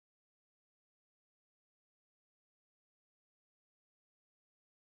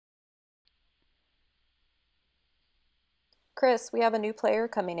Chris, we have a new player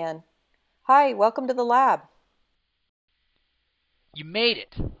coming in. Hi, welcome to the lab. You made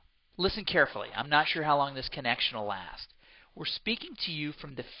it. Listen carefully. I'm not sure how long this connection will last. We're speaking to you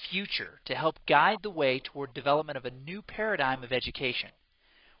from the future to help guide the way toward development of a new paradigm of education.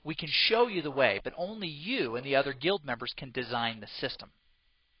 We can show you the way, but only you and the other guild members can design the system.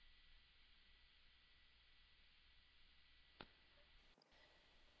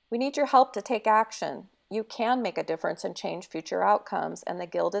 We need your help to take action. You can make a difference and change future outcomes, and the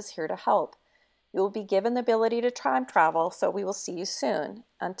Guild is here to help. You will be given the ability to time travel, so we will see you soon.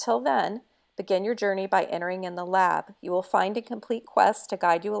 Until then, begin your journey by entering in the lab. You will find and complete quests to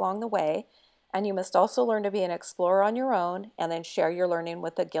guide you along the way, and you must also learn to be an explorer on your own and then share your learning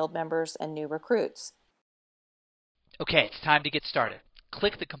with the Guild members and new recruits. Okay, it's time to get started.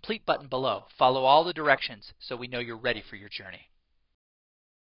 Click the complete button below. Follow all the directions so we know you're ready for your journey.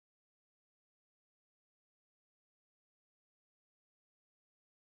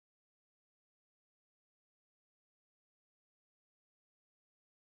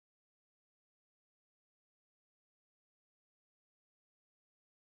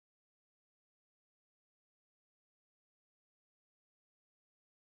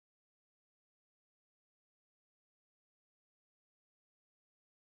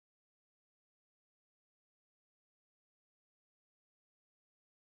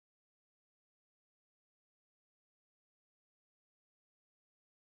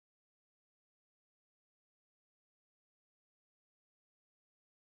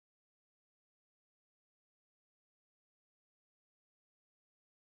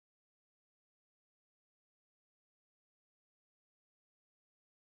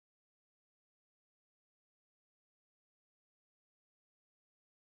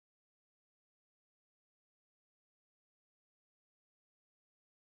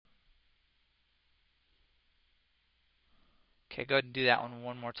 Okay, go ahead and do that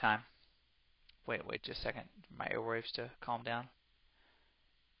one more time. Wait just a second for my airwaves to calm down.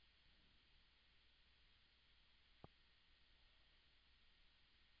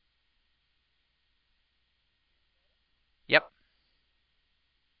 Yep.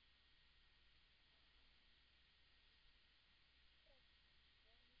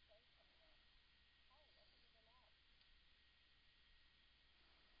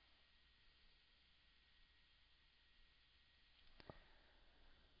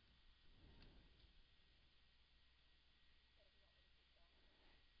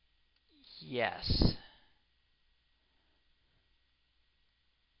 Yes.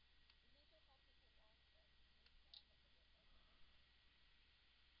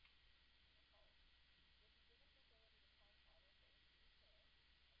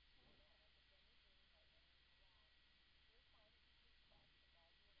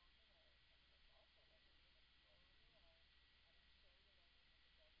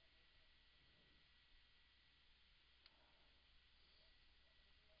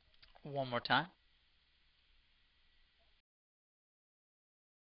 One more time.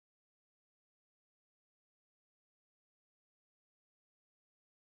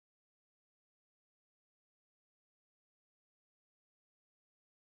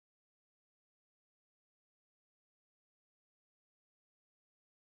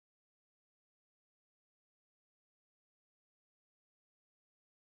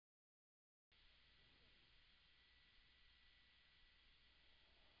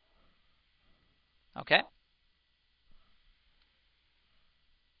 Okay.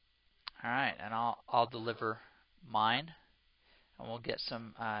 All right, and I'll deliver mine, and we'll get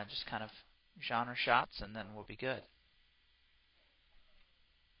some just kind of genre shots, and then we'll be good.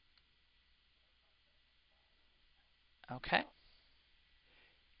 Okay.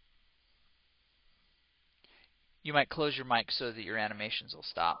 You might close your mic so that your animations will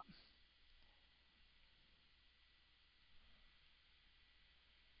stop.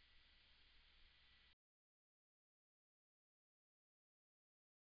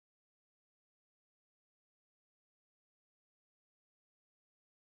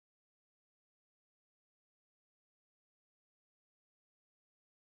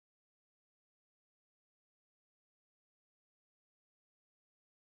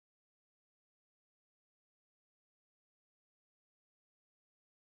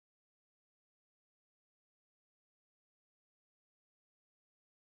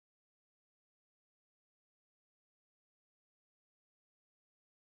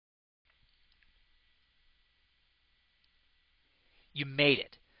 You made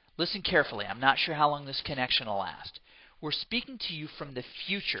it. Listen carefully. I'm not sure how long this connection will last. We're speaking to you from the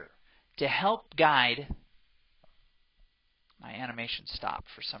future to help guide. My animation stopped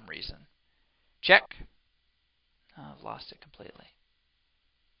for some reason. Check. Oh, I've lost it completely.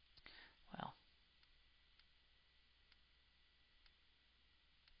 Well.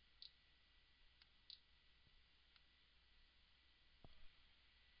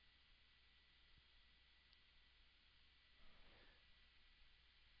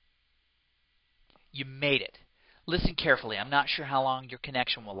 You made it. Listen carefully. I'm not sure how long your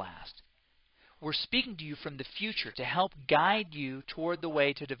connection will last. We're speaking to you from the future to help guide you toward the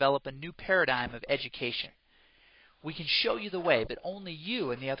way to develop a new paradigm of education. We can show you the way, but only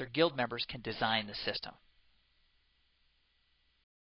you and the other guild members can design the system.